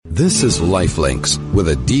This is Lifelinks with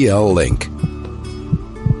a DL Link.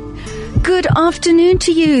 Good afternoon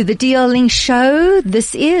to you, the DL Link Show.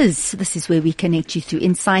 This is where we connect you through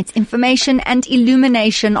insights, information and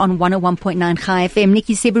illumination on 101.9 Chai FM.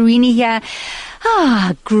 Nikki Seberini here.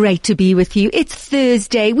 Great to be with you. It's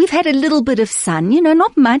Thursday. We've had a little bit of sun,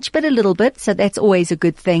 not much, but a little bit. So that's always a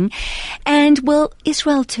good thing. And well,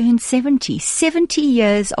 Israel turned 70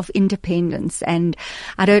 years of independence. And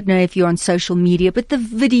I don't know if you're on social media, but the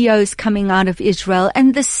videos coming out of Israel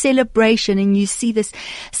and the celebration, and you see this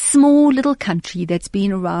small little country that's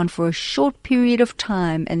been around for a short period of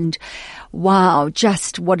time, and wow,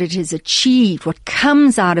 just what it has achieved, what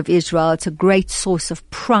comes out of Israel. It's a great source of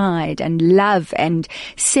pride and love and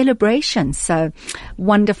celebration. So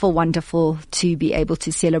wonderful, wonderful to be able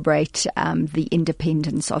to celebrate the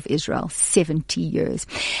independence of Israel, 70 years.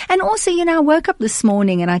 And also, I woke up this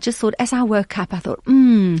morning and I just thought, as I woke up, I thought,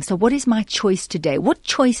 so what is my choice today? What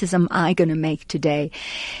choices am I going to make today?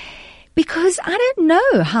 Because I don't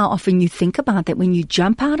know how often you think about that when you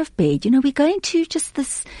jump out of bed. We go into just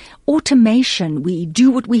this automation. We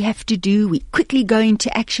do what we have to do. We quickly go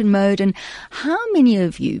into action mode. And how many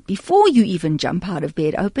of you, before you even jump out of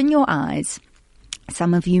bed, open your eyes?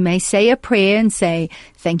 Some of you may say a prayer and say,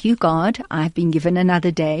 thank you, God, I've been given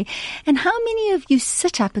another day. And how many of you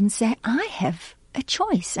sit up and say, I have a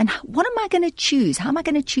choice? And what am I going to choose? How am I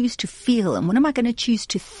going to choose to feel? And what am I going to choose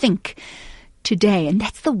to think today? And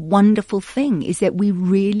that's the wonderful thing, is that we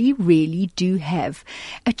really, really do have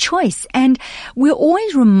a choice. And we're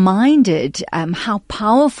always reminded how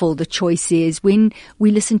powerful the choice is when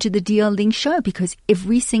we listen to the DL Link Show, because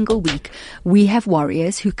every single week we have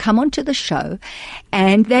warriors who come onto the show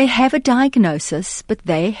and they have a diagnosis, but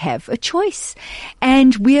they have a choice.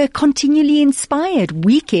 And we're continually inspired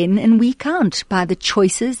week in and week out by the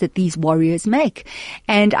choices that these warriors make.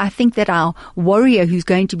 And I think that our warrior who's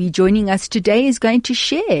going to be joining us today is going to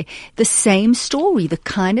share the same story, the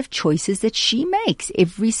kind of choices that she makes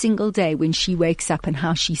every single day when she wakes up and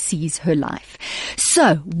how she sees her life.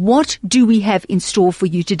 So what do we have in store for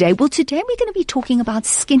you today? Well, today we're going to be talking about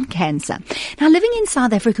skin cancer. Now, living in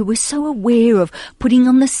South Africa, we're so aware of putting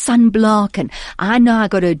on the sunblock, and I know I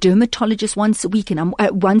go to a dermatologist once a week and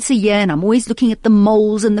once a year, and I'm always looking at the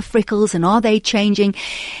moles and the freckles and are they changing?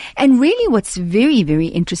 And really what's very, very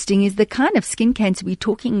interesting is the kind of skin cancer we're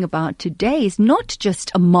talking about today is not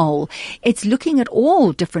just a mole. It's looking at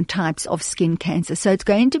all different types of skin cancer. So it's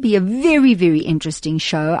going to be a very, very interesting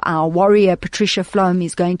show. Our warrior, Patricia Flom,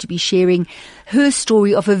 is going to be sharing her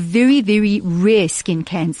story of a very, very rare skin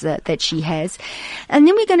cancer that she has. And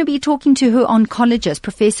then we're going to be talking to her oncologist,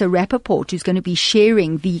 Professor Rappaport, who's going to be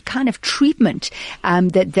sharing the kind of treatment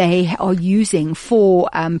that they are using for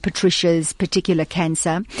Patricia's particular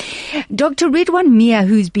cancer. Dr. Ridwan Mia,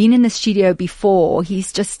 who's been in the studio before,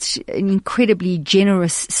 he's just an incredibly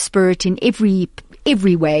generous spirit in every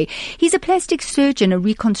way. He's a plastic surgeon, a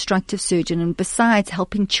reconstructive surgeon, and besides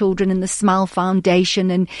helping children in the Smile Foundation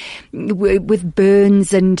and with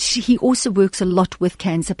burns, and he also works a lot with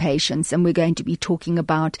cancer patients. And we're going to be talking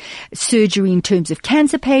about surgery in terms of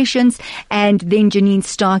cancer patients. And then Janine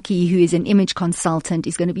Starkey, who is an image consultant,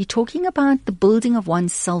 is going to be talking about the building of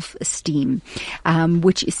one's self-esteem,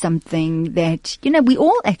 which is something that, we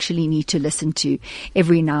all actually need to listen to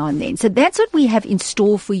every now and then. So that's what we have in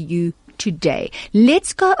store for you today.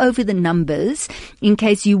 Let's go over the numbers in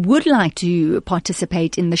case you would like to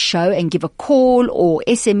participate in the show and give a call or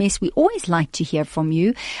SMS. We always like to hear from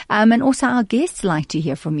you, and also our guests like to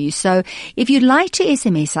hear from you. So if you'd like to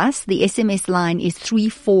SMS us, the SMS line is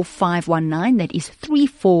 34519. That is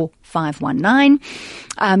 34519.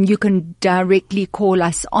 You can directly call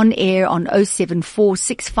us on air on 074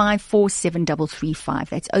 654 7335.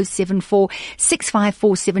 That's 074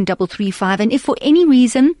 654 7335. And if for any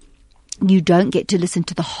reason you don't get to listen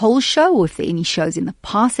to the whole show, or if there are any shows in the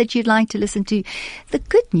past that you'd like to listen to, the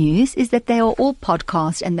good news is that they are all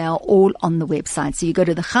podcast and they are all on the website. So you go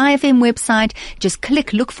to the Chai FM website, just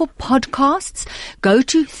look for podcasts, go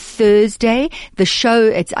to Thursday, the show,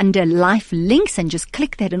 it's under Life Links, and just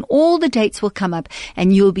click that and all the dates will come up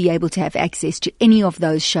and you'll be able to have access to any of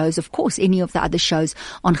those shows. Of course, any of the other shows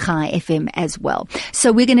on Chai FM as well.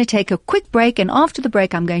 So we're going to take a quick break, and after the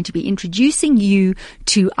break, I'm going to be introducing you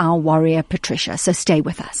to our warrior, Patricia. So stay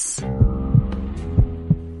with us.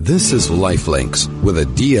 This is Lifelinks with a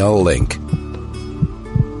DL Link.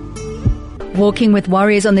 Walking with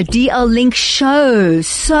Warriors on the DL Link show.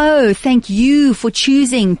 So thank you for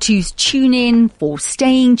choosing to tune in, for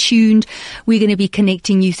staying tuned. We're going to be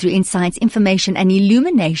connecting you through insights, information and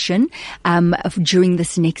illumination during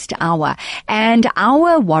this next hour. And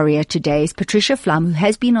our warrior today is Patricia Flum, who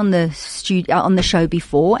has been on the show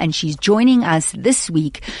before, and she's joining us this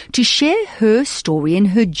week to share her story and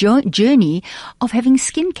her journey of having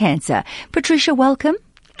skin cancer. Patricia, welcome.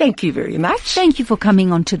 Thank you very much. Thank you for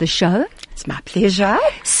coming onto the show. It's my pleasure.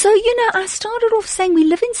 So, I started off saying we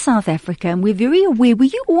live in South Africa and we're very aware. Were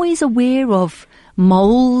you always aware of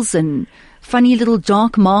moles and funny little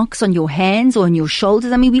dark marks on your hands or on your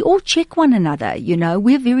shoulders? I mean, we all check one another,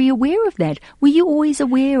 We're very aware of that. Were you always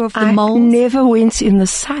aware of the moles? I never went in the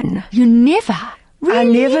sun. You never?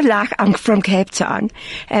 Really? I never I'm from Cape Town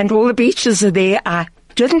and all the beaches are there. I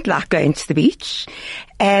didn't like going to the beach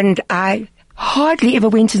and I hardly ever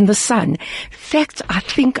went in the sun. In fact, I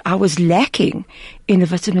think I was lacking in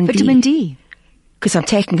vitamin D. Vitamin D? Because I'm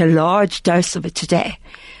taking a large dose of it today.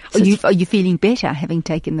 So are you feeling better having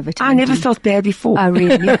taken the vitamin D? I never felt bad before. Oh,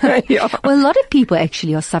 really? Yeah. Well, a lot of people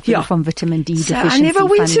actually are suffering from vitamin D deficiency. I never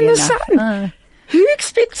went in the sun. Oh. Who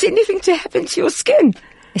expects anything to happen to your skin?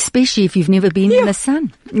 Especially if you've never been in the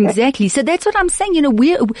sun. Exactly. So that's what I'm saying.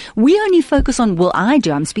 We only focus on, well, I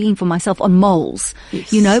do. I'm speaking for myself on moles,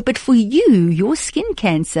 yes. But for you, your skin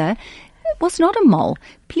cancer was not a mole.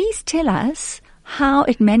 Please tell us how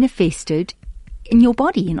it manifested in your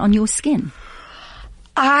body and on your skin.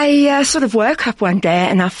 I sort of woke up one day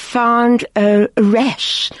and I found a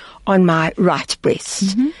rash on my right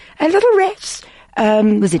breast. Mm-hmm. A little rash.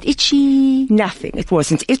 Was it itchy? Nothing. It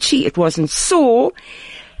wasn't itchy. It wasn't sore.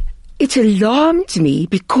 It alarmed me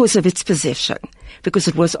because of its position, because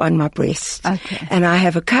it was on my breast. Okay. And I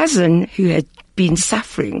have a cousin who had been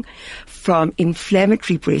suffering from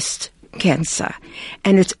inflammatory breast cancer.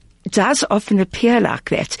 And it does often appear like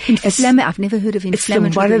that. I've never heard of inflammatory.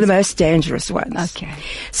 It's one of the most dangerous ones. Okay.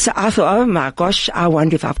 So I thought, oh my gosh, I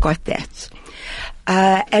wonder if I've got that.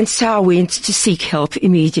 And so I went to seek help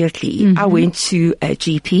immediately. Mm-hmm. I went to a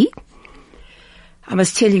GP. I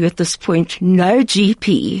must tell you at this point, no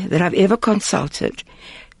GP that I've ever consulted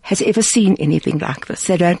has ever seen anything like this.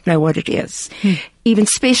 They don't know what it is. Even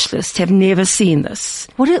specialists have never seen this.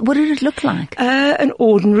 What did it look like? An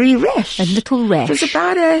ordinary rash. A little rash. It was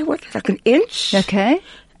about like an inch. Okay.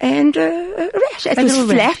 And a rash. It was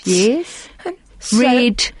flat. Rash. Yes.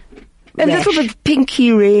 Red. A little bit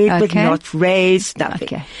pinky red, okay. but not raised, nothing.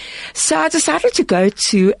 Okay. So I decided to go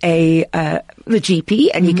to the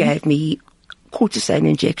GP, and he gave me cortisone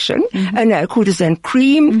injection, cortisone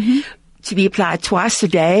cream to be applied twice a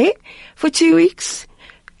day for 2 weeks.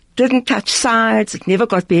 Didn't touch sides, it never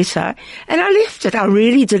got better, and I left it. I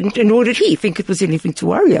really didn't, nor did he think it was anything to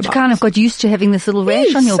worry about. You kind of got used to having this little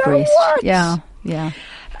rash on your breast. What? Yeah.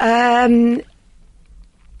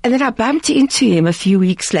 And then I bumped into him a few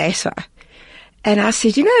weeks later, and I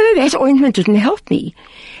said, that ointment didn't help me.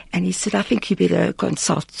 And he said, I think you better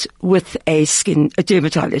consult with a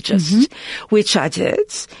dermatologist, which I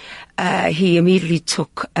did. He immediately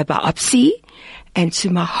took a biopsy, and to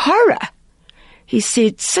my horror, he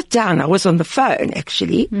said, sit down. I was on the phone,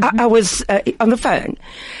 actually. I was on the phone.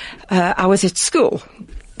 I was at school.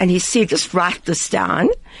 And he said, just write this down.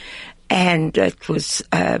 And it was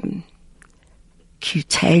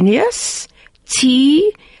cutaneous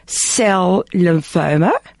T-cell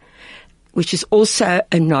lymphoma, which is also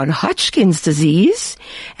a non-Hodgkin's disease,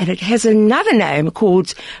 and it has another name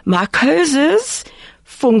called mycosis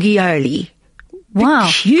fungioli. Wow.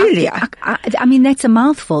 Peculiar. I mean, that's a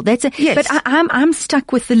mouthful. Yes. But I'm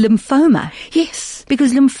stuck with the lymphoma. Yes.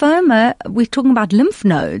 Because lymphoma, we're talking about lymph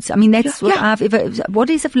nodes. I mean, that's what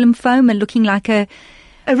is a lymphoma looking like a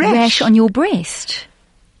rash on your breast?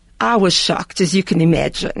 I was shocked, as you can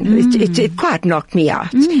imagine. It quite knocked me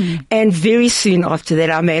out. And very soon after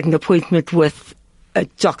that, I made an appointment with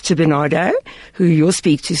Dr. Bernardo, who you'll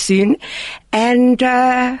speak to soon. And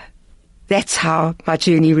that's how my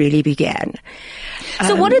journey really began.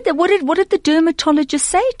 So what did the dermatologist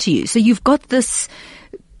say to you? So you've got this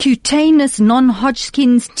cutaneous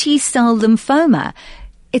non-Hodgkin's T-cell lymphoma.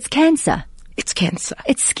 It's cancer. It's cancer.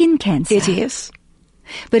 It's skin cancer. It is.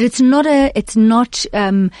 But it's not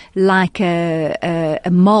like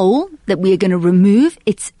a mole that we're going to remove.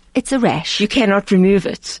 It's a rash. You cannot remove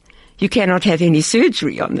it. You cannot have any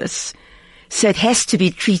surgery on this. So it has to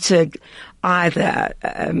be treated either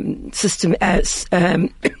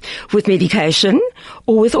with medication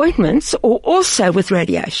or with ointments or also with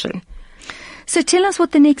radiation. So tell us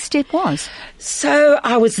what the next step was. So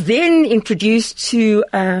I was then introduced to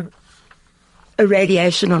a a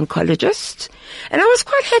radiation oncologist, and I was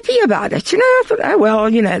quite happy about it. I thought, oh, well,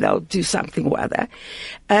 they'll do something or other.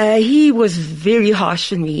 He was very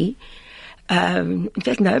harsh on me. In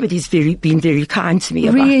fact, nobody's been very kind to me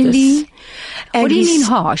about this. And what do you mean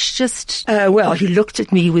harsh? Just well, he looked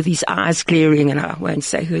at me with his eyes glaring, and I won't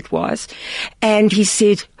say who it was. And he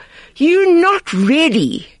said, "You're not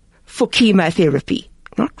ready for chemotherapy."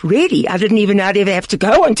 Not ready. I didn't even know I'd ever have to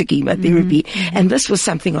go on to chemotherapy. Mm-hmm. And this was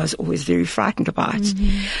something I was always very frightened about.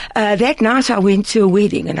 Mm-hmm. That night I went to a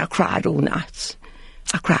wedding and I cried all night.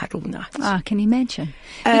 I can imagine.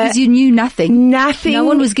 Because you knew nothing. Nothing. No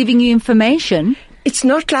one was giving you information. It's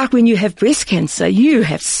not like when you have breast cancer. You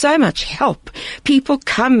have so much help. People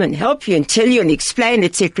come and help you and tell you and explain,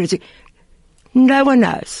 etc. No one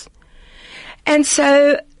knows. And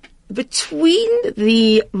so between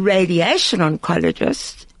the radiation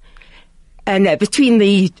oncologist, between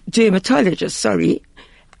the dermatologist,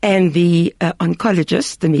 and the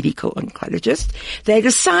oncologist, the medical oncologist, they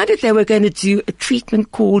decided they were going to do a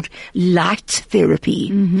treatment called light therapy.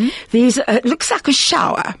 Mm-hmm. It looks like a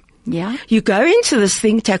shower. Yeah. You go into this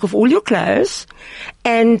thing, take off all your clothes,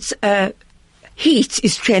 and heat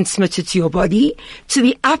is transmitted to your body, to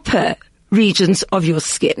the upper regions of your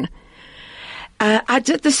skin. I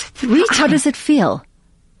did this 3 times. How does it feel?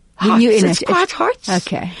 Hot. It's quite hot.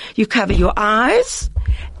 Okay. You cover your eyes,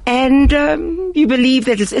 and you believe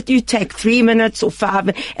that you take 3 minutes or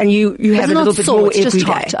 5, and you have a little bit more every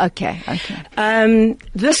day. Okay.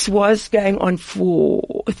 This was going on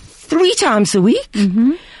for 3 times a week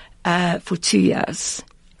for 2 years,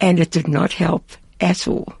 and it did not help at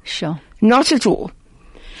all. Sure. Not at all.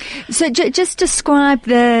 So just describe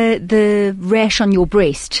the rash on your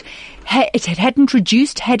breast. It hadn't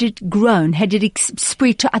reduced, had it grown, had it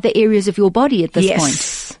spread to other areas of your body at this point?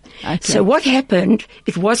 Yes. Okay. So what happened,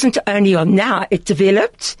 it wasn't only on now, it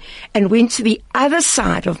developed and went to the other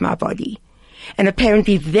side of my body. And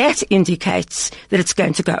apparently that indicates that it's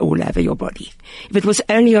going to go all over your body. If it was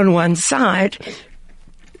only on one side,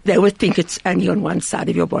 they would think it's only on one side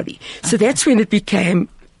of your body. So that's when it became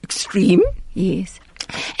extreme. Yes.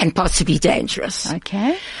 And possibly dangerous.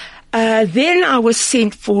 Okay. Then I was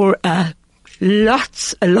sent for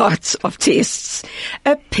lots of tests,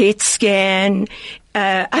 a PET scan,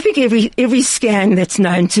 I think every scan that's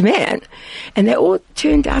known to man, and they all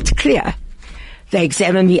turned out clear. They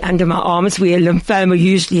examined me under my arms where lymphoma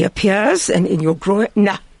usually appears, and in your groin,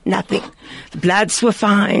 nothing. The bloods were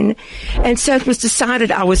fine, and so it was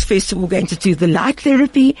decided I was first of all going to do the light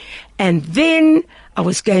therapy, and then I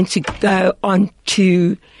was going to go on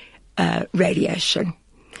to radiation.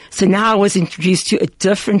 So now I was introduced to a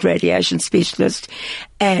different radiation specialist,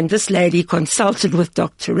 and this lady consulted with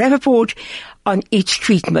Dr. Rappaport on each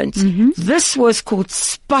treatment. Mm-hmm. This was called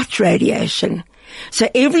spot radiation. So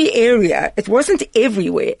every area, it wasn't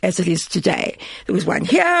everywhere as it is today. There was one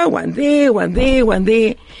here, one there, one there, one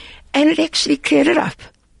there, and it actually cleared it up.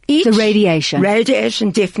 The radiation.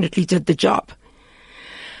 Radiation definitely did the job.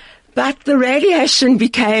 But the radiation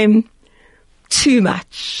became too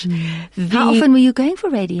much. How often were you going for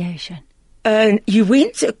radiation? You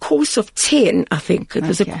went a course of 10, I think. It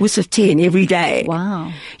was a course of 10 every day.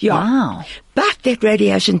 Wow. Yeah. Wow. But that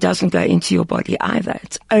radiation doesn't go into your body either.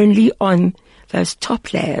 It's only on those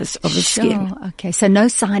top layers of the skin. Okay, so no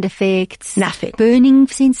side effects? Nothing. Burning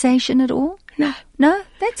sensation at all? No. No?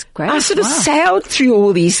 That's great. I sort of sailed through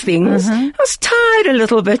all these things. I was tired a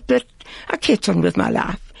little bit, but I kept on with my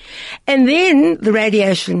life. And then the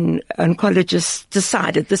radiation oncologist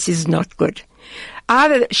decided this is not good.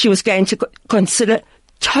 Either she was going to consider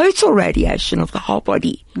total radiation of the whole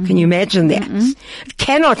body. Can you imagine that? It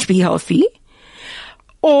cannot be healthy.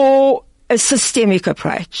 Or a systemic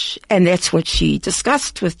approach. And that's what she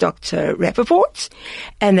discussed with Dr. Rappaport.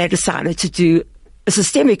 And they decided to do a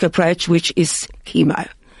systemic approach, which is chemo.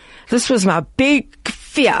 This was my big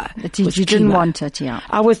fear. You didn't want it, yeah.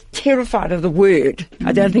 I was terrified of the word.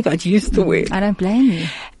 I don't think I'd use the word. I don't blame you.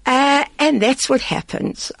 And that's what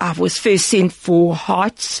happened. I was first sent for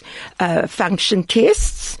heart function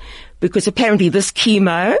tests because apparently this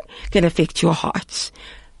chemo can affect your heart.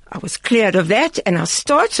 I was cleared of that, and I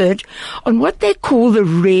started on what they call the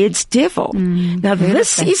red devil. Now,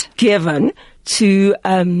 this is given to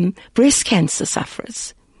breast cancer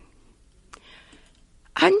sufferers.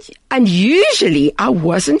 And usually I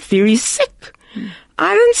wasn't very sick.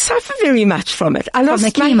 I didn't suffer very much from it. I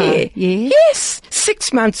lost my hair. Yes,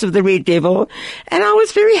 6 months of the red devil, and I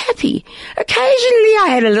was very happy. Occasionally I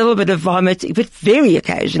had a little bit of vomit, but very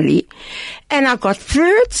occasionally. And I got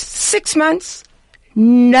through it, 6 months,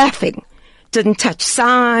 nothing. Didn't touch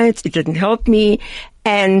sides, it didn't help me,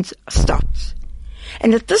 and stopped.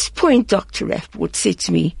 And at this point, Dr. Rappaport said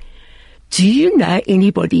to me, do you know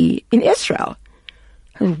anybody in Israel?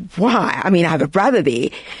 Why? I mean, I have a brother there.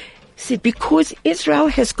 He said, because Israel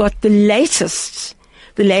has got the latest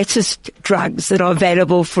drugs that are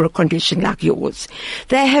available for a condition like yours.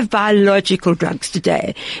 They have biological drugs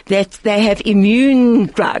today. They have immune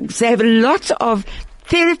drugs. They have a lot of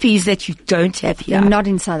therapies that you don't have here. Not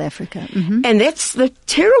in South Africa. Mm-hmm. And that's the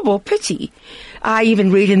terrible pity. I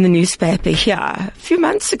even read in the newspaper here a few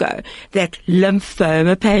months ago that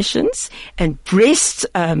lymphoma patients and breast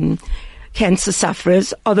cancer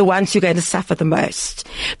sufferers are the ones who are going to suffer the most,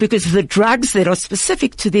 because the drugs that are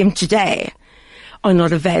specific to them today are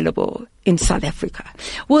not available in South Africa.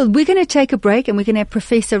 Well, we're going to take a break, and we're going to have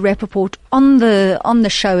Professor Rappaport on the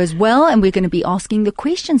show as well, and we're going to be asking the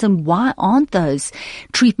questions on why aren't those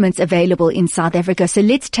treatments available in South Africa. So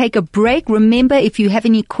let's take a break. Remember, if you have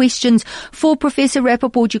any questions for Professor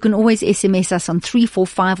Rappaport, you can always SMS us on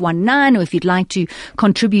 34519, or if you'd like to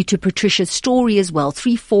contribute to Patricia's story as well,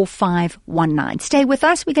 34519. Stay with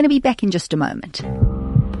us. We're going to be back in just a moment.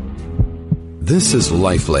 This is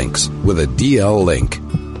Lifelinks with a DL link.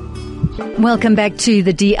 Welcome back to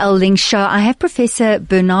the DL Link Show. I have Professor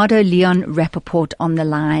Bernardo Leon Rappaport on the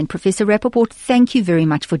line. Professor Rappaport, thank you very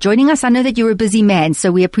much for joining us. I know that you're a busy man,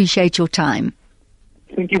 so we appreciate your time.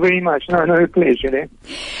 Thank you very much. No, a pleasure.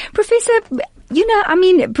 Professor,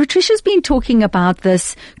 Patricia's been talking about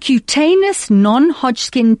this cutaneous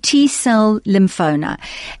non-Hodgkin T-cell lymphoma,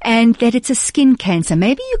 and that it's a skin cancer.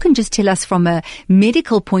 Maybe you can just tell us from a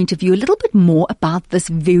medical point of view a little bit more about this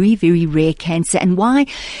very, very rare cancer and why,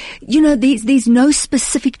 there's no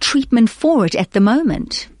specific treatment for it at the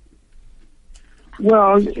moment.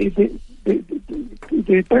 Well, the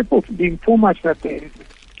type of lymphomas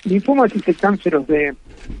lymphomas is a cancer of the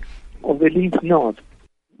lymph node.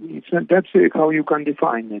 That's how you can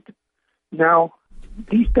define it. Now,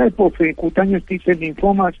 this type of cutaneous T-cell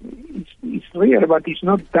lymphomas is rare, but it's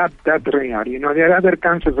not that rare. There are other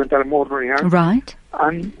cancers that are more rare. Right.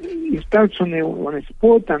 And it starts on a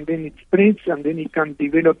spot, and then it spreads, and then it can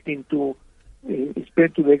develop into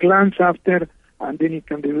spread to the glands after, and then it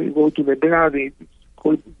can go to the blood. It's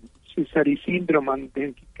called Sézary syndrome, and then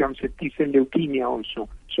it becomes a T-cell leukemia also.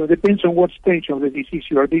 So it depends on what stage of the disease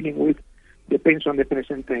you are dealing with, depends on the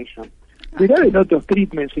presentation. There are a lot of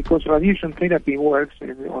treatments because radiation therapy works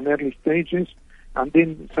on early stages, and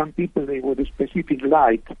then some people, with a specific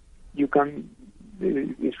light, you can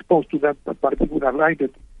expose to that particular light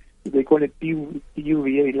that they call it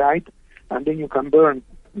UVA light, and then you can burn,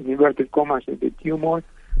 in inverted commas, the tumor,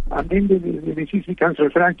 and then the disease becomes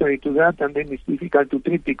refractory to that, and then it's difficult to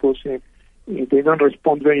treat because they don't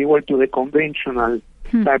respond very well to the conventional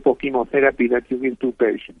type of chemotherapy that you give to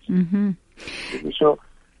patients. Mm-hmm. So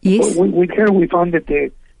yes. With her, we found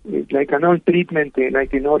that like an old treatment,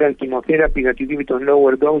 like an oral chemotherapy that you give it on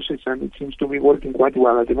lower doses, and it seems to be working quite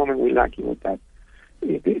well. At the moment, we're lucky with that.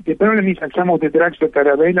 The problem is that some of the drugs that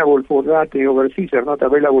are available for that overseas are not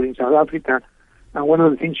available in South Africa. And one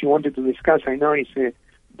of the things you wanted to discuss, I know, is the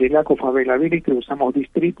lack of availability of some of these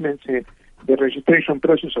treatments. The registration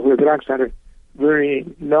process of the drugs are very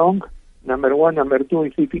long. Number one. Number two,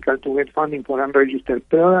 it's difficult to get funding for unregistered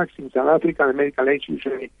products. In South Africa, the medical aids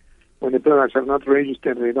usually, when the products are not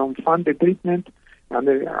registered, they don't fund the treatment,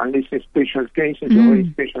 unless it's special cases or very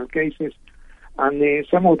special cases. And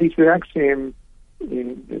some of these drugs, they're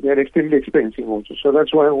extremely expensive also. So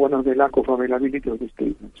that's why one of the lack of availability of these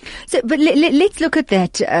treatments. So, but let's look at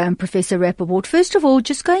that, Professor Rappaport. First of all,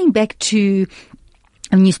 just going back to,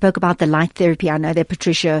 you spoke about the light therapy. I know that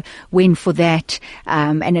Patricia went for that,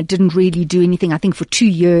 and it didn't really do anything, I think, for 2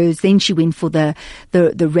 years. Then she went for the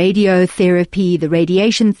radiotherapy, the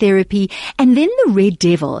radiation therapy, and then the Red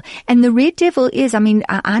Devil. And the Red Devil is, I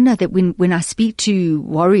know that when I speak to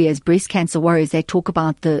warriors, breast cancer warriors, they talk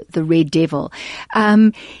about the Red Devil.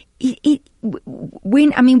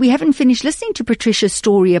 We haven't finished listening to Patricia's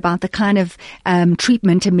story about the kind of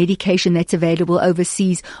treatment and medication that's available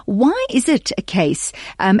overseas. Why is it a case,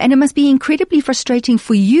 and it must be incredibly frustrating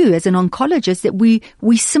for you as an oncologist, that we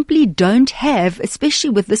simply don't have,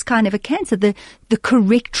 especially with this kind of a cancer, the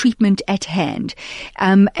correct treatment at hand?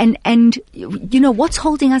 And what's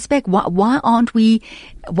holding us back? Why aren't we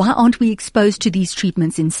exposed to these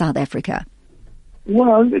treatments in South Africa?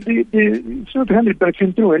 Well, it's not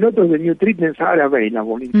 100% true. A lot of the new treatments are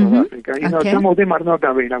available in South Africa. Some of them are not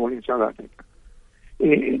available in South Africa.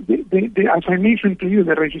 As I mentioned to you,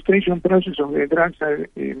 the registration process of the drugs are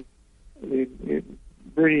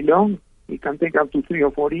very long. It can take up to 3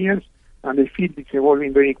 or 4 years, and the field is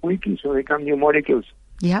evolving very quickly, so there come new molecules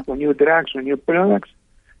or new drugs or new products,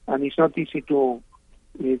 and it's not easy to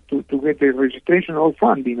to get the registration or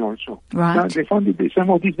funding also. Right. Some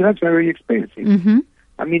of these drugs are very expensive. Mm-hmm.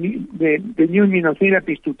 I mean, the new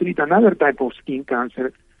immunotherapies to treat another type of skin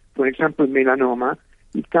cancer, for example, melanoma,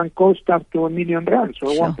 it can cost up to R1 million or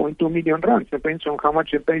Sure. 1.2 million rands, depends on how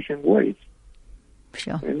much a patient weighs.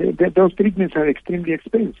 Sure. And those treatments are extremely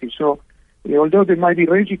expensive. So, although they might be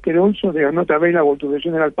registered also, they are not available to the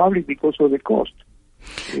general public because of the cost.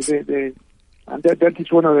 And that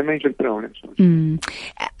is one of the major problems.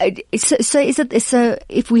 So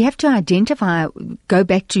if we have to identify, go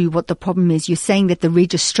back to what the problem is, you're saying that the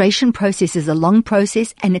registration process is a long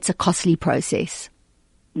process and it's a costly process.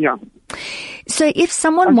 Yeah. So if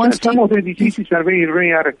someone wants some of the diseases are very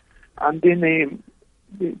rare, and then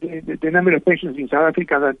the number of patients in South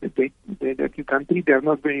Africa that you can treat, they are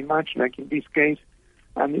not very much, like in this case.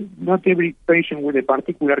 And not every patient with a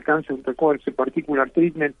particular cancer requires a particular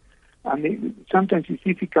treatment. And sometimes it's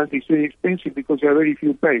difficult, it's very expensive because there are very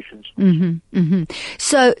few patients. Mm-hmm, mm-hmm.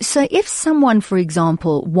 So if someone, for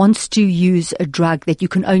example, wants to use a drug that you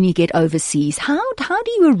can only get overseas, how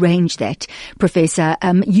do you arrange that, Professor?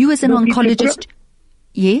 You as an oncologist,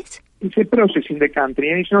 yes? It's a process in the country,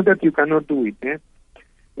 and it's not that you cannot do it.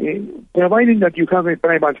 Providing that you have a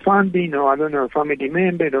private funding or, I don't know, a family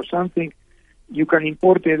member or something, you can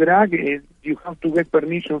import a drug. You have to get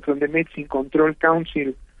permission from the Medicine Control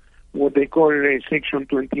Council, what they call Section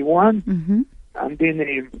 21, mm-hmm. and then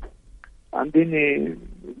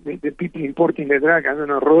the people importing the drug, I don't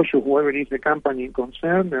know, Roche or whoever is the company in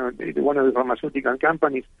concern, one of the pharmaceutical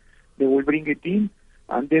companies, they will bring it in,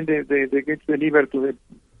 and then they get delivered to the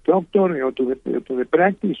doctor or to the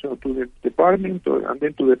practice or to the department and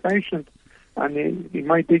then to the patient, and it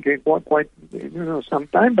might take quite some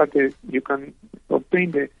time, but you can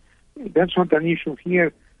obtain that's not an issue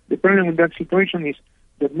here. The problem in that situation is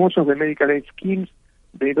that most of the medical aid schemes,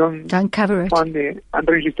 they don't cover it. Fund the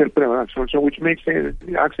unregistered products also, which makes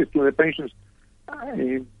access to the patients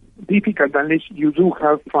difficult unless you do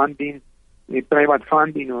have funding, private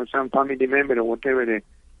funding or some family member or whatever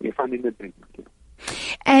funding the treatment.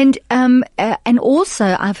 And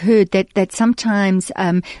also I've heard that sometimes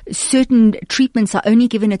certain treatments are only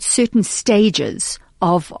given at certain stages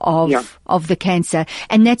of the cancer,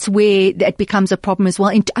 and that's where that becomes a problem as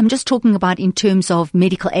well. I'm just talking about in terms of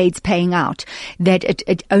medical aids paying out, that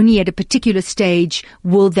it only at a particular stage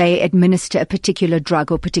will they administer a particular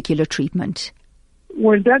drug or particular treatment.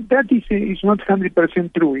 Well, that is not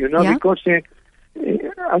 100% true, because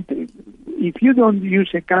if you don't use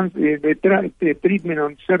the treatment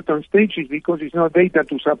on certain stages, because it's not data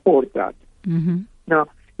to support that. Mm-hmm. Now,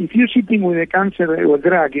 if you're sitting with a cancer or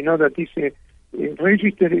drug, that is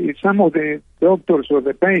registered, some of the doctors or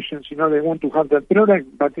the patients, they want to have that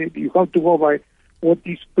product, but you have to go by what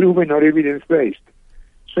is proven or evidence-based.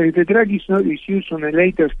 So if the drug is used on a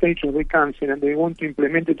later stage of the cancer and they want to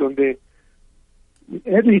implement it early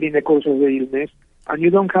in the course of the illness, and you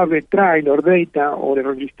don't have a trial or data or a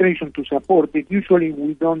registration to support it, usually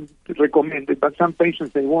we don't recommend it, but some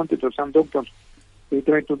patients, they want it, or some doctors, they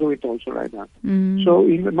try to do it also like that. Mm. So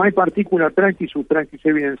in my particular practice, we practice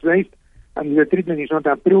evidence-based, and if the treatment is not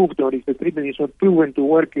approved or if the treatment is not proven to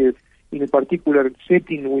work in a particular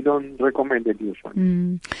setting, we don't recommend it usually.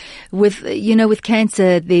 Mm. With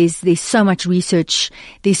cancer, there's so much research.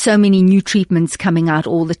 There's so many new treatments coming out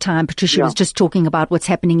all the time. Patricia was just talking about what's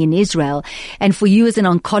happening in Israel. And for you as an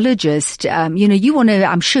oncologist, you want to,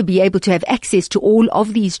 I'm sure, be able to have access to all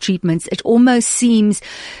of these treatments. It almost seems,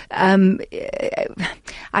 I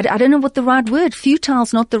don't know what the right word,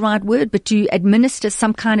 futile's not the right word, but to administer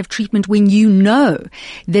some kind of treatment when you know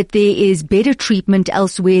that there is better treatment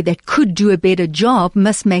elsewhere that could do a better job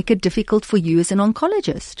must make it difficult for you as an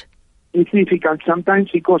oncologist. It's difficult sometimes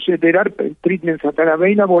because there are treatments that are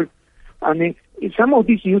available, and some of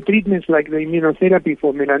these new treatments, like the immunotherapy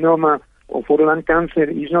for melanoma or for lung cancer,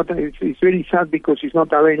 it's very sad because it's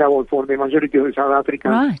not available for the majority of the South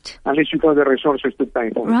Africans, right, unless you have the resources to pay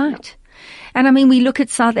for it. Right. And I mean, we look at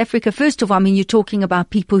South Africa, first of all, you're talking about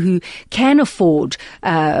people who can afford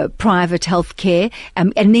private health care,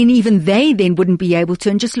 and then even they then wouldn't be able to,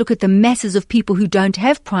 and just look at the masses of people who don't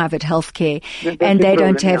have private health care, and they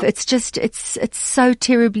don't have, it's so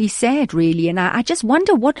terribly sad, really. And I just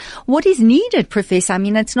wonder what is needed, Professor. I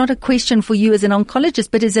mean, it's not a question for you as an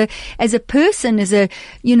oncologist, but as a person, as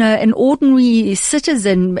an ordinary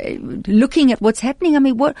citizen looking at what's happening. I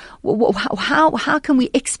mean, how can we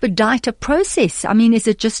expedite a process? I mean, is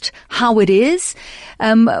it just how it is?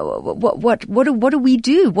 What do we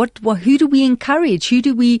do? Who do we encourage? Who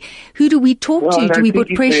do we talk to? Do we put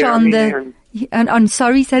pressure on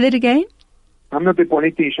sorry, say that again? I'm not a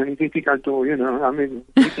politician. It's difficult to,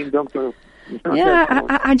 meeting doctor It's not Yeah, that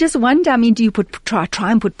hard. I just wonder. I mean, do you try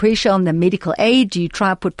and put pressure on the medical aid? Do you try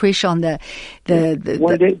and put pressure on the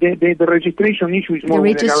registration issue is more the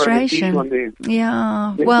with the government registration? issue on the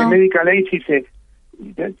Well, medical aid is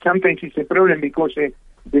sometimes it's a problem because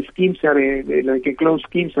the schemes are like a closed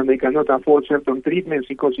schemes and they cannot afford certain treatments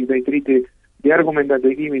because if they treat the argument that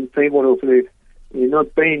they give in favor of the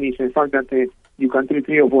not paying is the fact that you can treat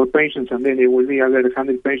 3 or 4 patients and then there will be other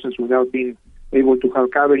 100 patients without being able to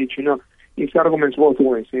have coverage. It's arguments both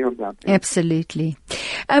ways on that. Absolutely.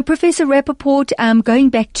 Professor Rappaport, going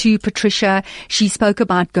back to Patricia, she spoke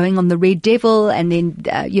about going on the Red Devil and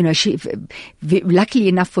then, she, luckily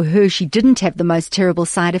enough for her, she didn't have the most terrible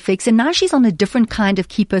side effects. And now she's on a different kind of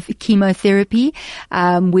chemotherapy,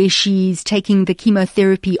 where she's taking the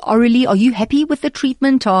chemotherapy orally. Are you happy with the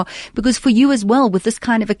treatment? Or, because for you as well, with this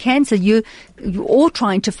kind of a cancer, you're all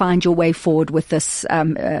trying to find your way forward with this,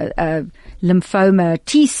 lymphoma,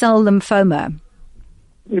 T-cell lymphoma.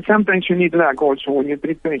 Sometimes you need luck also when you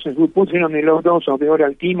treat patients. We put in on a low dose of the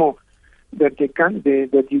oral chemo that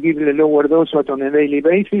you give a lower dose on a daily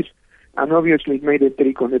basis, and obviously it made a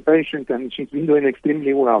trick on the patient, and she's been doing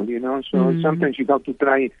extremely well, So sometimes you have to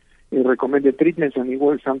try recommended treatments, and it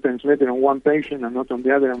works sometimes better on one patient and not on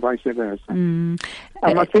the other, and vice versa.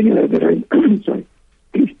 I must tell you that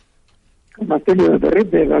the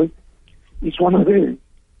Red Devil is one of the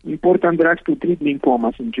important drugs to treat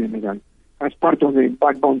lymphomas in general, as part of the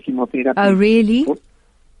backbone chemotherapy. Oh, really?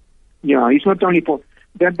 Yeah, it's not only for...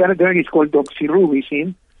 That drug is called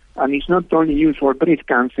doxorubicin, and it's not only used for breast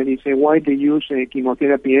cancer, it's a widely used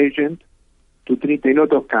chemotherapy agent to treat a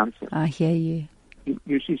lot of cancer. I hear you.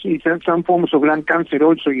 You see, some forms of lung cancer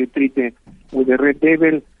also you treat with the Red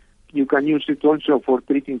Devil. You can use it also for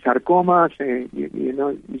treating sarcomas.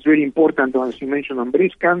 It's very important, as you mentioned, on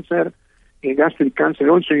breast cancer. Gastric cancer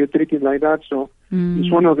also you treat it like that. So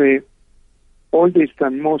it's one of the oldest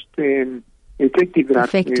and most effective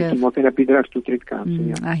drugs, chemotherapy drugs to treat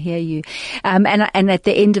cancer. I hear you. And at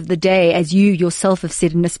the end of the day, as you yourself have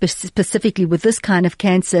said, and specifically with this kind of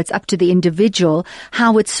cancer, it's up to the individual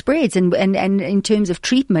how it spreads. And in terms of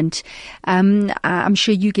treatment, I'm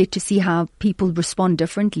sure you get to see how people respond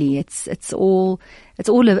differently. It's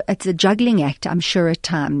a juggling act, I'm sure, at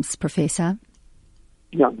times, Professor.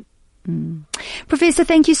 Yeah. Professor,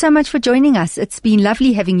 thank you so much for joining us. It's been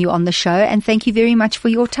lovely having you on the show, and thank you very much for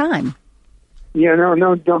your time. Yeah,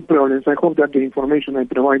 no problems. I hope that the information I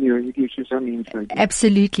provide you gives you some insight.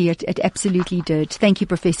 Absolutely, it absolutely did. Thank you,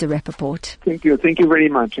 Professor Rappaport. Thank you very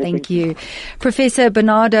much. Thank you. Professor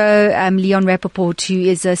Bernardo Leon Rappaport, who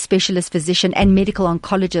is a specialist physician and medical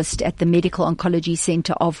oncologist at the Medical Oncology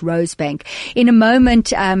Center of Rosebank. In a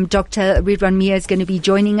moment, Dr. Redwan Miah is going to be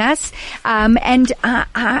joining us.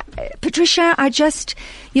 Patricia,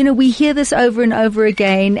 we hear this over and over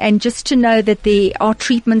again, and just to know that there are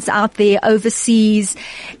treatments out there overseas,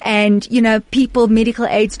 and, people, medical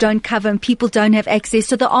aids don't cover and people don't have access.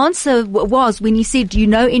 So the answer was, when you said, do you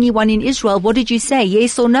know anyone in Israel? What did you say?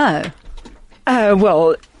 Yes or no?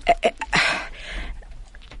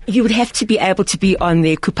 You would have to be able to be on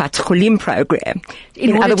the Kupat Cholim program.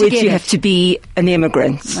 In other words, you have to be an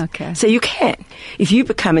immigrant. Okay. So you can. If you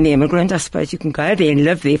become an immigrant, I suppose you can go there and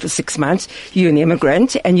live there for 6 months. You're an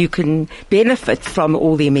immigrant and you can benefit from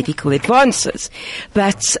all their medical advances.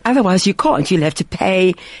 But otherwise you can't. You'll have to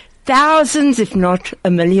pay thousands, if not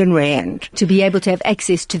 $1 million rand. To be able to have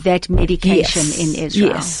access to that medication in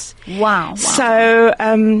Israel. Yes. Wow. So,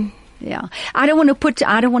 yeah. I don't want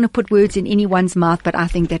to put words in anyone's mouth, but I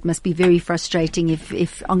think that must be very frustrating if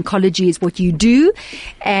oncology is what you do,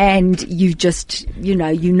 and you just, you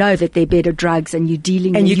know that they're better drugs, and you're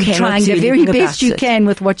dealing and you're trying the very best you can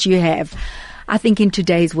with what you have. I think in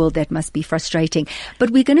today's world that must be frustrating.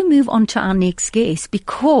 But we're going to move on to our next guest,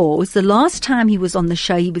 because the last time he was on the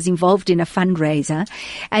show, he was involved in a fundraiser,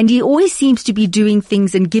 and he always seems to be doing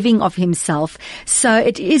things and giving of himself. So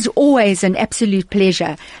it is always an absolute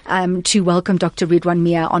pleasure to welcome Dr. Redwan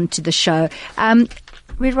Miah onto the show.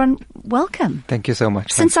 Redwan, welcome. Thank you so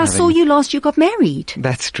much. Since I saw you last, you got married.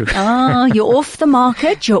 That's true. Oh, you're off the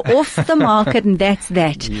market. And that's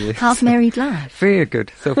that. Yes. How's married life? Very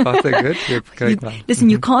good. So far, so good. It's going well.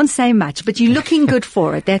 Listen, you can't say much, but you're looking good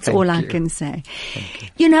for it. That's all I can say.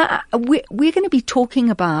 We're going to be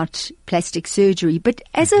talking about plastic surgery, but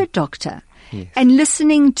as a doctor, yes, and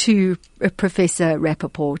listening to Professor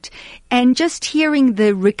Rappaport, and just hearing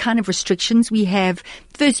the kind of restrictions we have,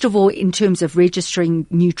 first of all, in terms of registering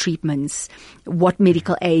new treatments, what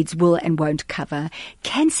medical aids will and won't cover.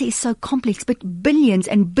 Cancer is so complex, but billions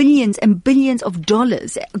and billions and billions of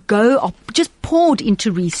dollars are just poured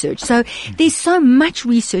into research. So there's so much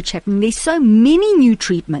research happening. There's so many new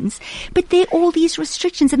treatments, but there are all these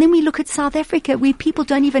restrictions. And then we look at South Africa, where people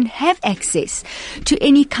don't even have access to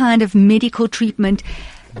any kind of medical treatment.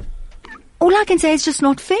 All I can say is just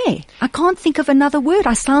not fair. I can't think of another word.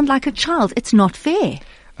 I sound like a child. It's not fair.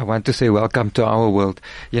 I want to say welcome to our world.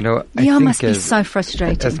 I think must be so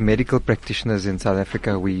frustrating. As medical practitioners in South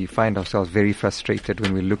Africa, we find ourselves very frustrated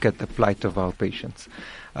when we look at the plight of our patients.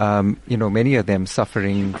 Many of them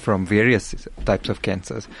suffering from various types of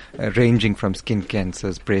cancers, ranging from skin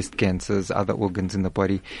cancers, breast cancers, other organs in the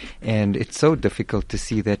body. And it's so difficult to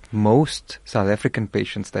see that most South African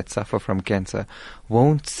patients that suffer from cancer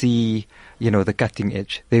won't see, the cutting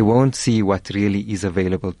edge. They won't see what really is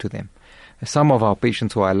available to them. Some of our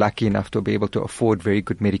patients who are lucky enough to be able to afford very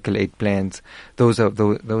good medical aid plans, those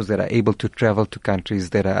that are able to travel to countries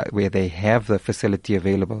where they have the facility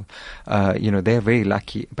available, they're very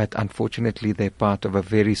lucky. But unfortunately, they're part of a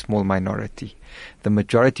very small minority. The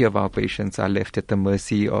majority of our patients are left at the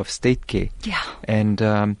mercy of state care. Yeah.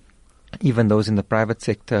 And even those in the private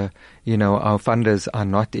sector, our funders are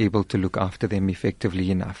not able to look after them effectively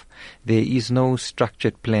enough. There is no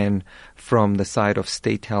structured plan from the side of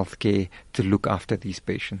state healthcare to look after these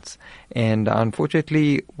patients. And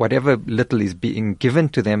unfortunately, whatever little is being given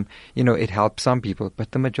to them, it helps some people.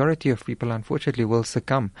 But the majority of people, unfortunately, will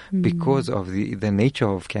succumb because of the nature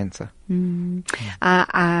of cancer.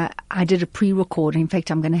 I did a pre-record. In fact,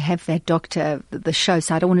 I'm going to have that doctor the show,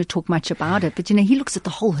 so I don't want to talk much about it. But, he looks at the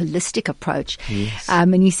whole holistic approach. Yes.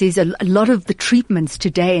 And he says a lot of the treatments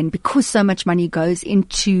today, and because so much money goes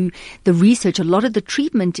into the research, a lot of the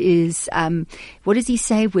treatment is, what does he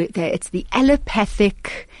say? It's the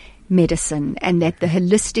allopathic medicine, and that the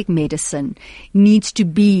holistic medicine needs to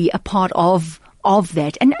be a part of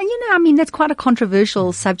that. And that's quite a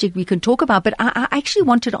controversial subject we can talk about, but I actually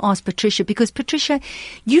wanted to ask Patricia, because Patricia,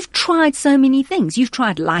 you've tried so many things. You've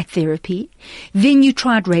tried light therapy, then you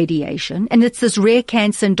tried radiation, and it's this rare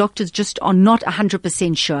cancer and doctors just are not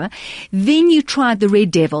 100% sure. Then you tried the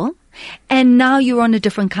red devil, and now you're on a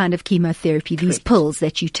different kind of chemotherapy, these pills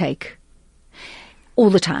that you take all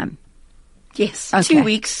the time. Yes, Okay. 2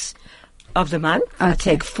 weeks of the month. I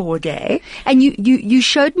take 4 days. And you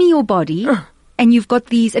showed me your body, and you've got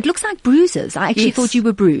these, it looks like bruises. I actually Yes. thought you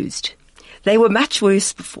were bruised. They were much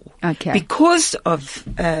worse before. Okay. Because of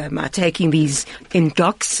my taking these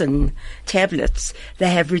endoxin tablets, they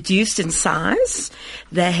have reduced in size.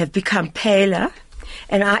 They have become paler.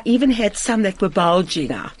 And I even had some that were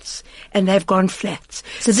bulging out. And they've gone flat.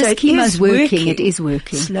 So this it chemo is is working. It is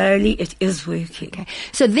working. Slowly, it is working. Okay.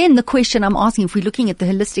 So then the question I'm asking, if we're looking at the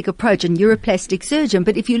holistic approach, and you're a plastic surgeon,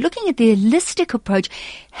 but if you're looking at the holistic approach,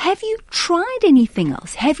 have you tried anything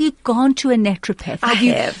else? Have you gone to a naturopath? I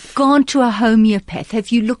you have. gone to a homeopath? Have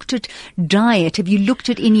you looked at diet? Have you looked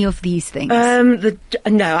at any of these things?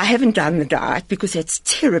 No, I haven't done the diet because it's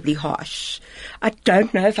terribly harsh. I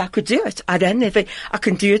don't know if I could do it. I don't know if I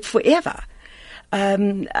can do it forever.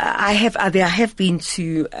 I have been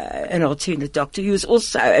to an alternate doctor who is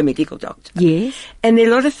also a medical doctor. Yes. And there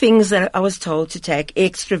are a lot of things that I was told to take,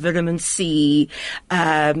 extra vitamin C. There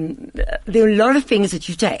are a lot of things that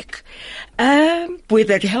you take.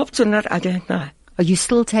 Whether it helped or not, I don't know. Are you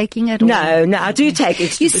still taking it? Or? No, I do take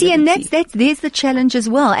extra You see, and vitamin C. there's the challenge as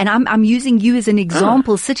well. And I'm using you as an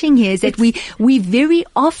example sitting here, is that we very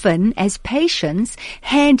often as patients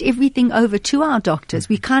hand everything over to our doctors.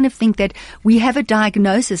 We kind of think that we have a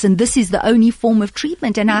diagnosis and this is the only form of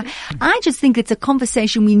treatment. And I just think it's a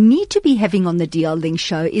conversation we need to be having on the DL Link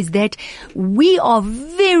show, is that we are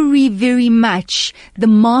very, very much the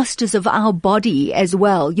masters of our body as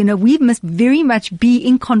well. We must very much be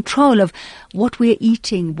in control of what we're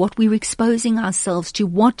eating, what we're exposing ourselves to,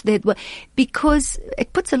 because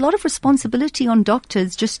it puts a lot of responsibility on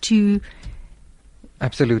doctors just to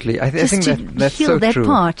Absolutely. I think that's heal so that true.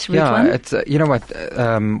 part, Ridwan. It's,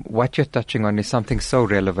 what you're touching on is something so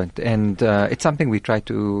relevant, and it's something we try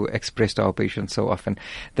to express to our patients so often,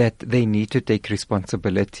 that they need to take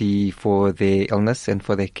responsibility for their illness and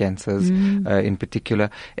for their cancers in particular,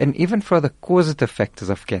 and even for the causative factors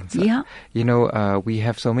of cancer. Yeah. We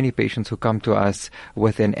have so many patients who come to us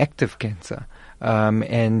with an active cancer.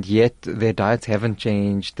 And yet their diets haven't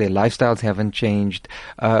changed, their lifestyles haven't changed.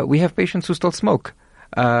 We have patients who still smoke.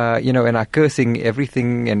 and are cursing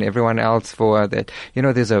everything and everyone else for that.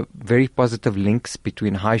 There's a very positive links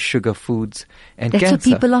between high sugar foods and That's cancer.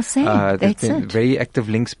 what people are saying. That's There's it. very active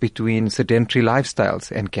links between sedentary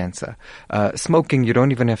lifestyles and cancer. Smoking, you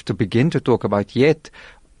don't even have to begin to talk about yet.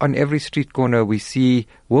 On every street corner, we see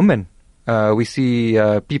women. We see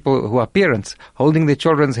people who are parents holding their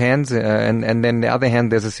children's hands, and then the other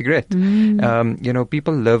hand there's a cigarette.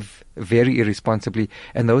 People live very irresponsibly,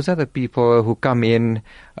 and those are the people who come in,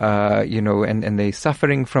 and they're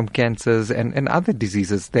suffering from cancers and other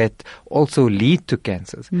diseases that also lead to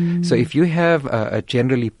cancers. So if you have a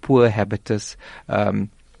generally poor habitus,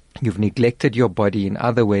 you've neglected your body in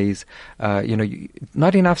other ways,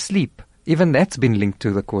 not enough sleep. Even that's been linked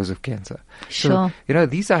to the cause of cancer. Sure. So,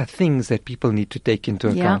 these are things that people need to take into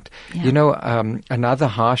account. Yeah. Another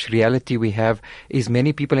harsh reality we have is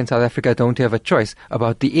many people in South Africa don't have a choice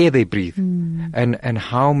about the air they breathe and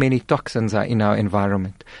how many toxins are in our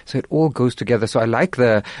environment. So it all goes together. So I like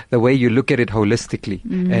the way you look at it holistically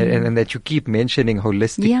and that you keep mentioning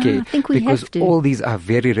holistic care. I think we because have to. all these are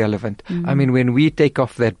very relevant. I mean, when we take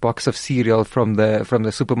off that box of cereal from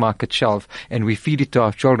the supermarket shelf and we feed it to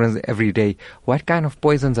our children every day, what kind of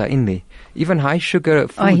poisons are in there? Even high sugar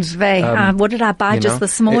foods. What did I buy just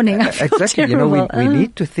this morning? I feel Exactly. terrible. We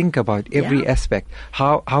need to think about every aspect.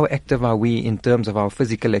 How active are we in terms of our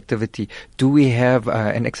physical activity? Do we have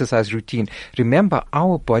an exercise routine? Remember,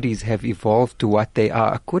 our bodies have evolved to what they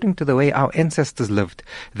are according to the way our ancestors lived.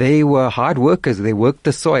 They were hard workers. They worked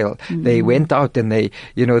the soil. They went out and they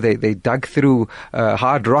dug through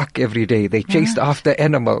hard rock every day. They chased after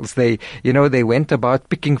animals. They went about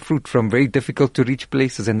picking fruit from very difficult to reach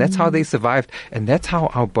places, and that's how they survived, and that's how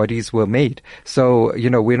our bodies were made. So,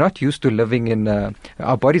 we're not used to living in,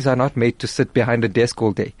 our bodies are not made to sit behind a desk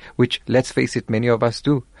all day, which, let's face it, many of us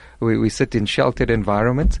do. We sit in sheltered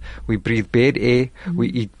environments, we breathe bad air, we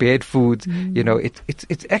eat bad foods.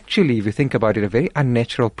 It's actually, if you think about it, a very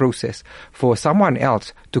unnatural process for someone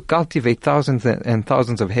else to cultivate thousands and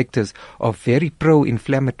thousands of hectares of very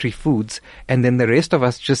pro-inflammatory foods, and then the rest of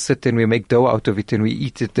us just sit and we make dough out of it and we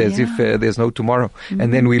eat it as if there's no tomorrow.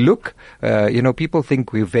 And then we look, people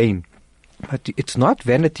think we're vain. But it's not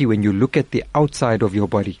vanity when you look at the outside of your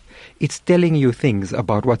body. It's telling you things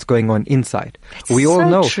about what's going on inside. We all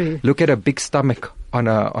know. True. Look at a big stomach on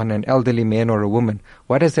an elderly man or a woman.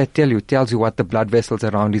 What does that tell you? It tells you what the blood vessels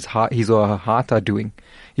around his or her heart are doing.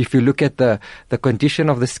 If you look at the condition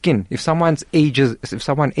of the skin, if someone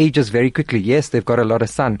ages very quickly, yes, they've got a lot of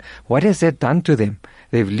sun. What has that done to them?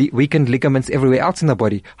 They've weakened ligaments everywhere else in the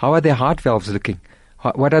body. How are their heart valves looking?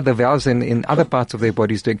 What are the valves in other parts of their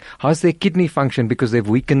bodies doing? How's their kidney function? Because they've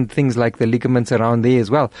weakened things like the ligaments around there as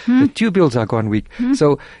well. The tubules are gone weak.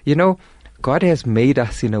 So, God has made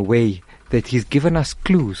us in a way that He's given us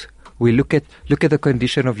clues. We look at the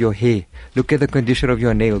condition of your hair. Look at the condition of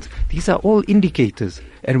your nails. These are all indicators.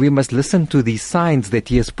 And we must listen to these signs that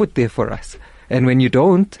He has put there for us. And when you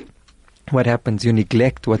don't, what happens? You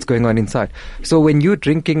neglect what's going on inside. So when you're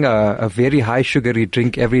drinking a very high sugary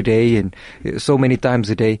drink every day and so many times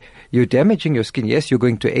a day, you're damaging your skin. Yes, you're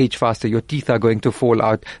going to age faster. Your teeth are going to fall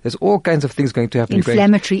out. There's all kinds of things going to happen.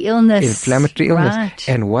 Inflammatory illness. Right.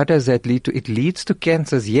 And what does that lead to? It leads to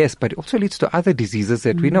cancers, yes, but it also leads to other diseases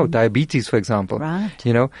that we know. Diabetes, for example. Right.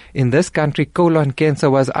 In this country, colon cancer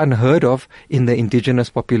was unheard of in the indigenous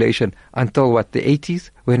population until the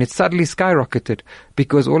 80s, when it suddenly skyrocketed,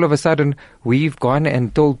 because all of a sudden we've gone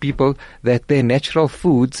and told people that their natural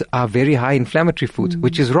foods are very high inflammatory foods,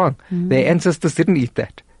 which is wrong. Their ancestors didn't eat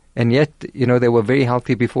that. And yet, they were very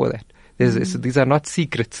healthy before that. These are not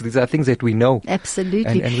secrets. These are things that we know.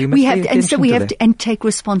 Absolutely. And we must pay attention we to have that. to take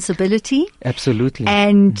responsibility. Absolutely.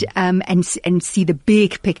 And see the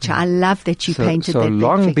big picture. I love that you painted that big picture. So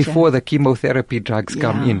long before the chemotherapy drugs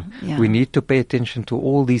come in, we need to pay attention to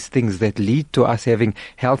all these things that lead to us having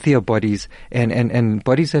healthier bodies and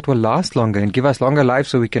bodies that will last longer and give us longer lives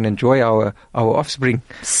so we can enjoy our offspring.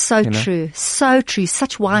 So true. So true.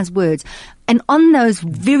 Such wise words. And on those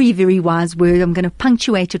very, very wise words, I'm going to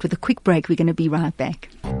punctuate it with a quick break. We're going to be right back.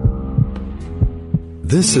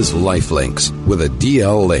 This is Lifelinks with a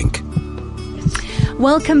DL link.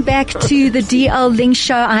 Welcome back to the DL Link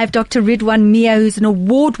Show. I have Dr. Ridwan Mia, who's an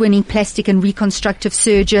award-winning plastic and reconstructive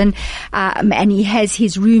surgeon, and he has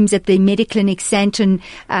his rooms at the Mediclinic Sandton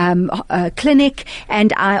Clinic.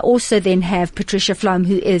 And I also then have Patricia Flom,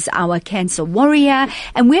 who is our cancer warrior,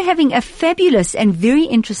 and we're having a fabulous and very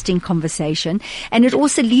interesting conversation. And it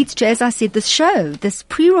also leads to, as I said, this show, this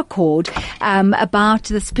pre-record about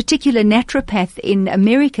this particular naturopath in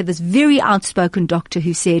America, this very outspoken doctor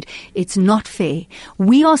who said it's not fair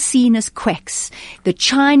we are seen as quacks. The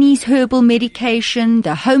Chinese herbal medication,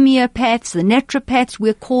 the homeopaths, the naturopaths,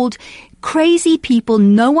 we're called crazy people.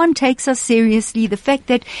 No one takes us seriously. The fact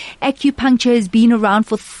that acupuncture has been around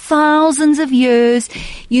for thousands of years,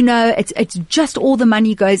 it's just all the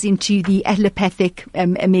money goes into the allopathic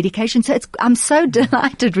medication. So I'm so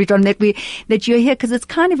delighted, Ridwan, that you're here, because it's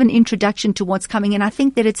kind of an introduction to what's coming. And I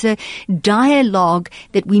think that it's a dialogue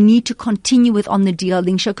that we need to continue with on the DL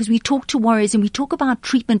Link Show, because we talk to warriors and we talk about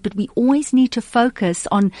treatment, but we always need to focus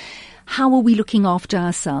on how are we looking after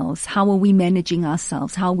ourselves? How are we managing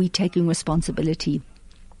ourselves? How are we taking responsibility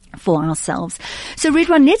for ourselves? So,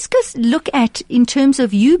 Ridwan, let's just look at, in terms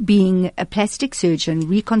of you being a plastic surgeon,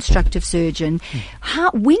 reconstructive surgeon,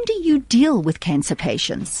 when do you deal with cancer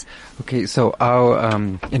patients? Okay, so our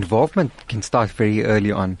involvement can start very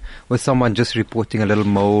early on with someone just reporting a little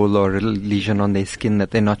mole or a little lesion on their skin that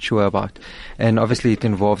they're not sure about. And obviously it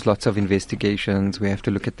involves lots of investigations. We have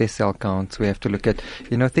to look at their cell counts. We have to look at,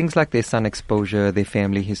 things like their sun exposure, their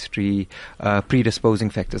family history, predisposing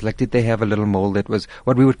factors. Like, did they have a little mole that was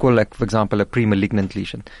what we would call, like, for example, a pre-malignant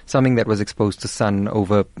lesion, something that was exposed to sun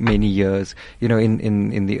over many years.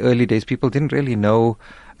 In the early days, people didn't really know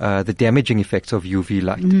the damaging effects of UV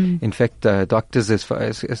light. In fact, doctors,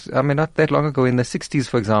 not that long ago, in the 60s,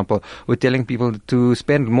 for example, were telling people to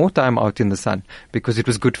spend more time out in the sun because it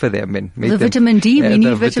was good for them. And made vitamin D, we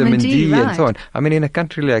need vitamin D, right. And so on. In a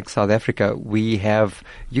country like South Africa,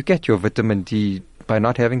 you get your vitamin D by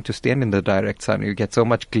not having to stand in the direct sun. You get so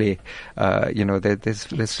much glare.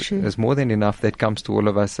 There's more than enough that comes to all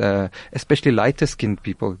of us, especially lighter skinned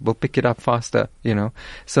people will pick it up faster,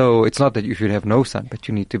 So it's not that you should have no sun, but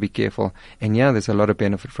you need to be careful. And there's a lot of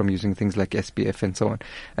benefit from using things like SPF and so on.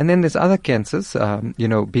 And then there's other cancers,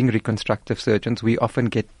 being reconstructive surgeons, we often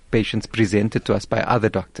get patients presented to us by other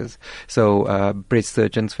doctors. So breast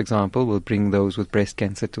surgeons, for example, will bring those with breast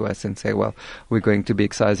cancer to us and say, well, we're going to be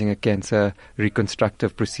excising a cancer.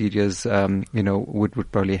 Reconstructive procedures,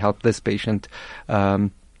 would probably help this patient.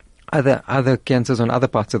 Other cancers on other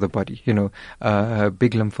parts of the body, big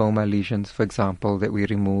lymphoma lesions, for example, that we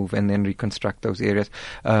remove and then reconstruct those areas.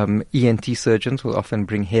 ENT surgeons will often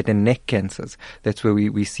bring head and neck cancers. That's where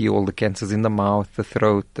we see all the cancers in the mouth, the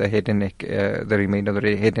throat, the head and neck, the remainder of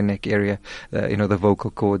the head and neck area, the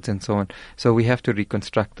vocal cords and so on. So we have to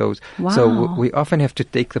reconstruct those. Wow. So we often have to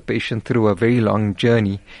take the patient through a very long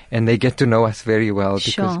journey, and they get to know us very well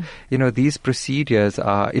because, these procedures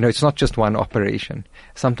are, it's not just one operation.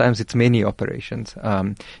 Sometimes it's many operations,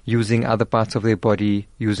 using other parts of their body,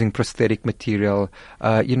 using prosthetic material.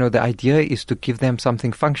 The idea is to give them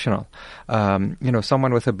something functional.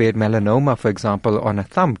 Someone with a bad melanoma, for example, on a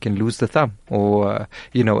thumb can lose the thumb, or,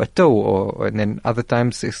 a toe, and then other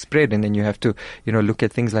times it's spread, and then you have to, look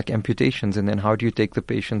at things like amputations, and then how do you take the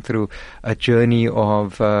patient through a journey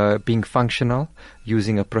of being functional,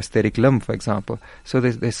 using a prosthetic limb, for example. So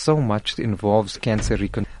there's so much that involves cancer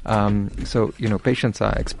so patients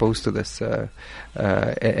are exposed to this,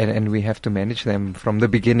 and we have to manage them from the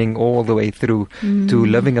beginning all the way through to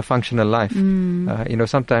living a functional life.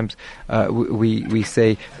 Sometimes we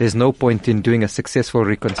say there's no point in doing a successful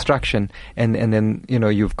reconstruction and then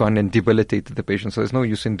you've gone and debilitated the patient. So there's no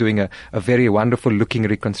use in doing a very wonderful looking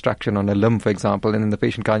reconstruction on a limb, for example, and then the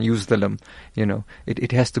patient can't use the limb.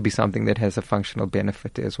 It has to be something that has a functional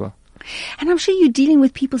benefit as well. And I'm sure you're dealing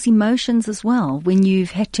with people's emotions as well. When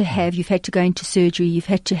you've had to go into surgery, you've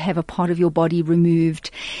had to have a part of your body removed,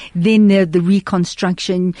 then the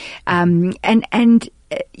reconstruction,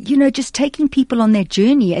 just taking people on that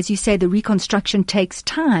journey. As you say, the reconstruction takes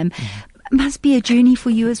time. Must be a journey for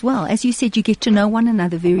you as well. As you said, you get to know one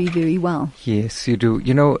another very, very well. Yes, you do.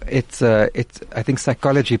 It's I think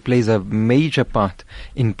psychology plays a major part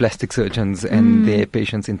in plastic surgeons and their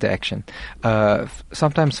patients' interaction.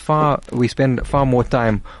 Sometimes we spend far more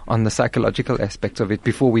time on the psychological aspects of it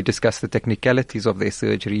before we discuss the technicalities of their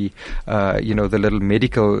surgery, the little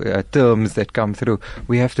medical terms that come through.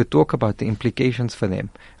 We have to talk about the implications for them,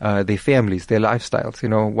 their families, their lifestyles,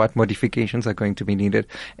 what modifications are going to be needed,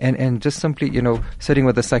 and just simply, sitting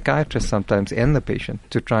with the psychiatrist sometimes and the patient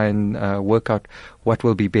to try and work out what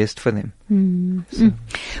will be best for them.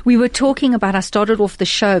 We were talking about, I started off the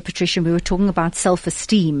show, Patricia, we were talking about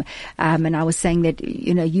self-esteem, and I was saying that,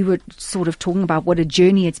 you were sort of talking about what a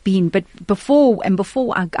journey it's been. But before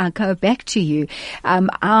I go back to you,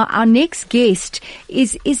 our next guest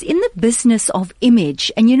is in the business of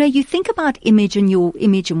image. And, you think about image and your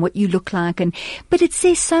image and what you look like, but it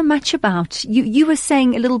says so much about, you were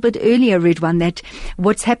saying a little bit earlier, earlier, Ridwan, that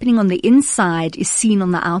what's happening on the inside is seen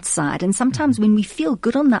on the outside. And sometimes when we feel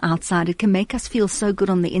good on the outside, it can make us feel so good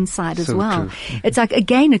on the inside as well. True. It's like,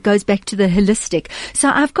 again, it goes back to the holistic. So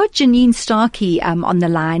I've got Janine Starkey on the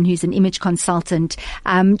line, who's an image consultant.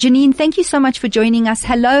 Janine, thank you so much for joining us.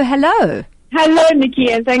 Hello. Hello,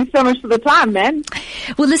 Nikki, and thanks so much for the time, man.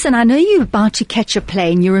 Well, listen, I know you're about to catch a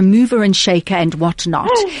plane. You're a mover and shaker and whatnot.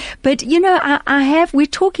 But, we've been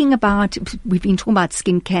talking about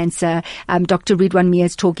skin cancer. Dr. Ridwan Mir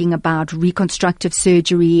is talking about reconstructive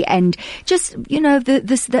surgery and just,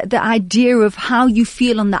 the idea of how you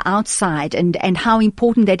feel on the outside and how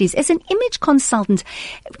important that is. As an image consultant,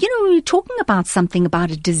 we're talking about something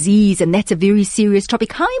about a disease, and that's a very serious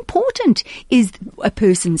topic. How important is a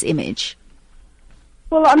person's image?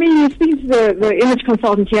 Well, I mean, you speak to the image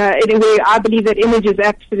consultant here. Anyway, I believe that image is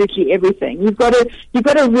absolutely everything. You've got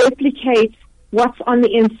to replicate what's on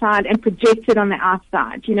the inside and project it on the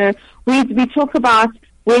outside. We talk about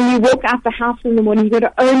when you walk out the house in the morning, you've got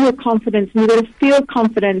to own your confidence and you've got to feel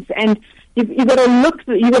confidence and you've got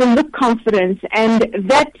to look confident, and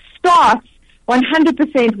that starts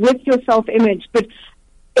 100% with your self-image. But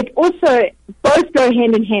it also both go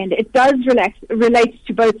hand in hand. It does relate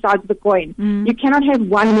to both sides of the coin. You cannot have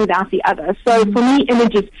one without the other. So for me,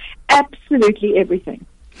 image is absolutely everything.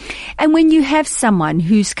 And when you have someone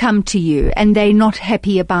who's come to you and they're not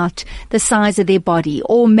happy about the size of their body,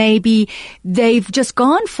 or maybe they've just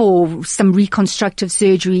gone for some reconstructive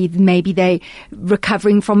surgery, maybe they're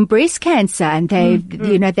recovering from breast cancer and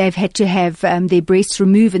they've had to have their breasts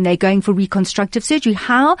removed and they're going for reconstructive surgery.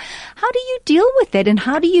 How do you deal with that, and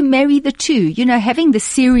how do you marry the two? Having the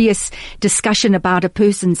serious discussion about a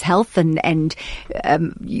person's health and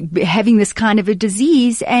having this kind of a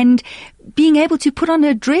disease, and being able to put on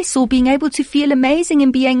a dress or being able to feel amazing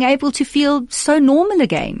and being able to feel so normal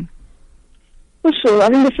again. For sure. I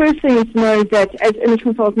think the first thing is to know that as image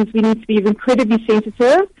consultants, we need to be incredibly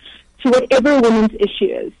sensitive to whatever a woman's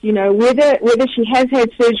issue is. Whether she has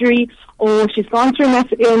had surgery or she's gone through a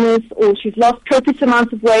massive illness or she's lost copious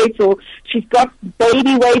amounts of weight or she's got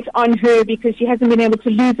baby weight on her because she hasn't been able to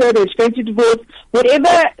lose it or she's going through divorce.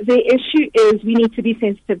 Whatever the issue is, we need to be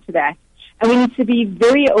sensitive to that. And we need to be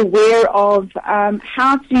very aware of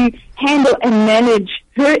how to handle and manage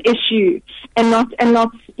her issue and not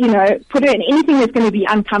put her in anything that's going to be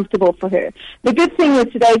uncomfortable for her. The good thing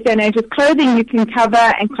with today's day and age is clothing you can cover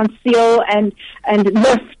and conceal and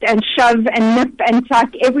lift and shove and nip and tuck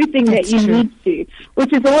everything that you need to,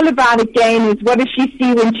 which is all about, again, is what does she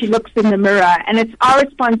see when she looks in the mirror? And it's our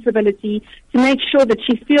responsibility to make sure that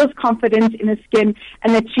she feels confident in her skin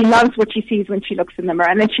and that she loves what she sees when she looks in the mirror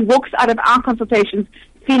and that she walks out of our consultations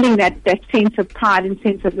feeling that sense of pride and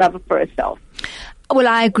sense of love for herself. Well,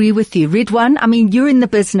 I agree with you. Ridwan, I mean, you're in the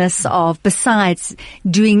business of, besides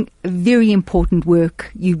doing very important work,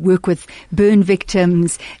 you work with burn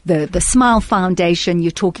victims, the Smile Foundation,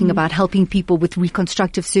 you're talking about helping people with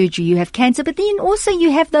reconstructive surgery, you have cancer, but then also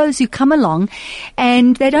you have those who come along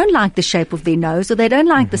and they don't like the shape of their nose or they don't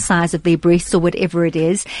like the size of their breasts or whatever it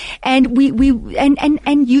is. And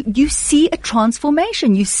you see a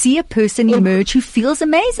transformation. You see a person emerge who feels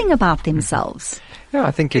amazing about themselves. Yeah,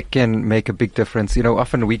 I think it can make a big difference.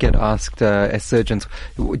 Often we get asked as surgeons,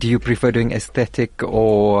 do you prefer doing aesthetic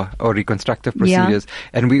or reconstructive procedures?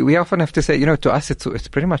 Yeah. And we often have to say, to us it's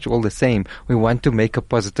pretty much all the same. We want to make a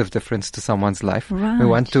positive difference to someone's life. Right. We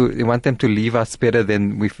want them to leave us better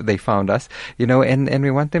than they found us. And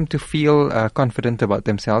we want them to feel confident about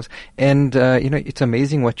themselves. And it's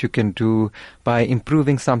amazing what you can do by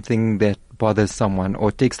improving something that bothers someone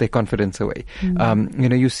or takes their confidence away.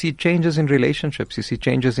 You see changes in relationships. You see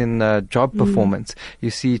changes in job performance. You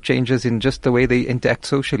see changes in just the way they interact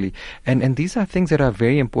socially. And these are things that are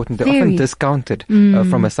very important. They're often discounted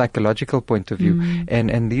from a psychological point of view.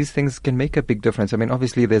 And these things can make a big difference. I mean,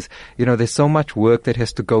 obviously there's so much work that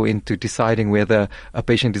has to go into deciding whether a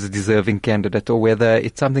patient is a deserving candidate or whether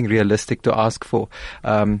it's something realistic to ask for.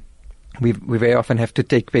 We very often have to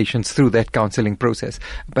take patients through that counseling process,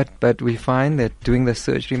 but we find that doing the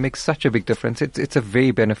surgery makes such a big difference. It's a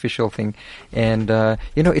very beneficial thing, and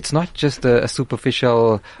it's not just a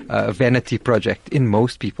superficial vanity project. In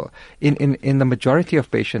most people, in the majority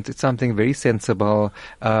of patients, it's something very sensible.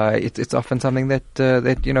 It's often something that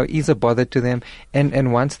is a bother to them,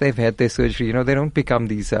 and once they've had their surgery, they don't become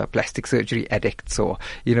these plastic surgery addicts or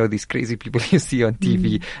these crazy people you see on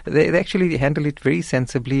TV. They actually handle it very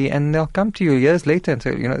sensibly, and they'll they'll come to you years later and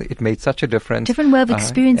say, it made such a difference. Different way of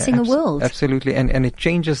experiencing the world. Absolutely. And it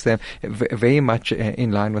changes them very much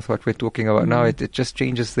in line with what we're talking about now. It just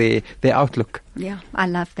changes their outlook. Yeah, I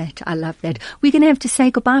love that. We're going to have to say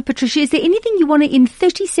goodbye, Patricia. Is there anything you want to, in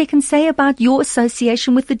 30 seconds, say about your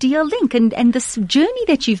association with the DL Link and this journey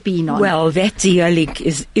that you've been on? Well, that DL Link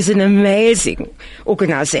is an amazing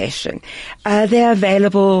organization. They're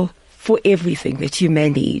available for everything that you may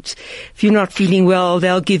need. If you're not feeling well,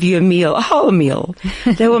 they'll give you a whole meal.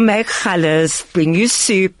 They will make challahs, bring you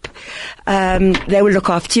soup. They will look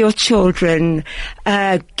after your children,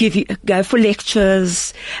 go for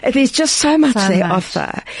lectures. There's just so much they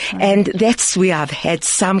offer. And that's where I've had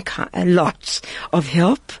a lot of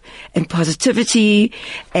help and positivity,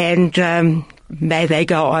 and may they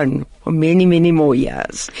go on for many, many more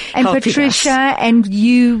years. And Patricia, and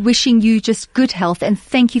wishing you just good health, and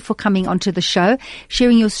thank you for coming onto the show,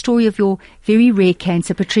 sharing your story of your very rare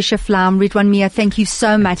cancer. Patricia Flaum, Ridwan Mia, thank you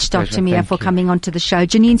so much, Dr. Mia, for coming onto the show.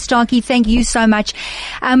 Janine Starkey, thank you so much.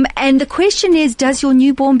 And the question is, does your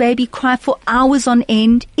newborn baby cry for hours on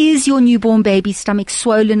end? Is your newborn baby's stomach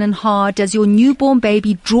swollen and hard? Does your newborn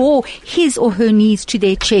baby draw his or her knees to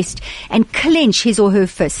their chest and clench his or her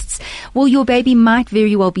fists? Well, your baby might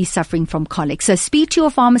very well be suffering from colic. So speak to your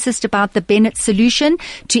pharmacist about the Bennett solution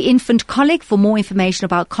to infant colic. For more information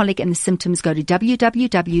about colic and the symptoms, go to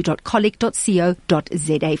www.colic.co.za.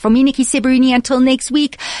 From me, Nikki Seberini, until next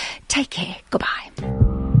week, take care. Goodbye.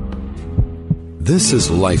 This is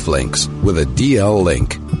Lifelinks with a DL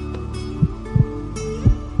Link.